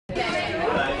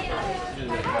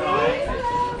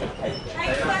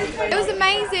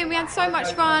amazing. We had so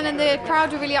much fun, and the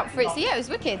crowd were really up for it. So yeah, it was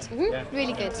wicked.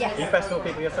 Really good. Yes. Are you festival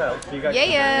people yourselves? Do you guys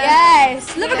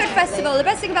Yes, love a good festival. The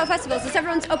best thing about festivals is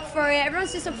everyone's up for it.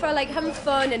 Everyone's just up for like having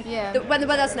fun, and when the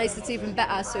weather's nice, it's even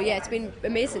better. So yeah, it's been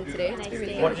amazing today. It's been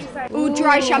really good. Ooh,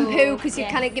 dry shampoo because you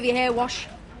can't give your hair wash.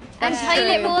 And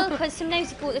toilet bowl, because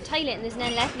sometimes you go to the toilet and there's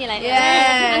none left and you're like,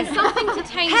 yeah. And something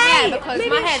to change there, because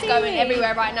my hair's going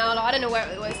everywhere right now. Like, I don't know where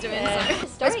it was doing.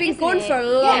 So. It's been going for a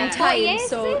long time. 40 years,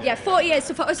 so yeah, 40 years.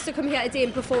 So for us to come here today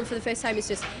and perform for the first time, we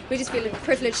just feel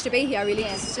privileged to be here. Really,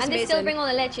 it's just and they amazing. still bring all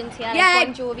the legends here. Yeah,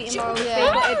 like Bon Jovi tomorrow.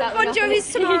 Bon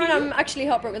Jovi's tomorrow, and I'm actually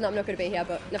heartbroken that I'm not going to be here,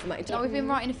 but never mind. No, we've been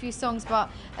writing a few songs,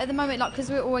 but at the moment, like, because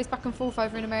we're always back and forth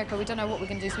over in America, we don't know what we're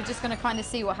going to do. So we're just going to kind of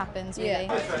see what happens, really.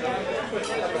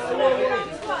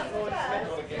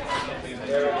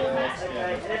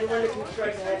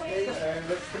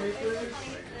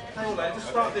 Just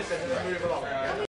start this and then move along.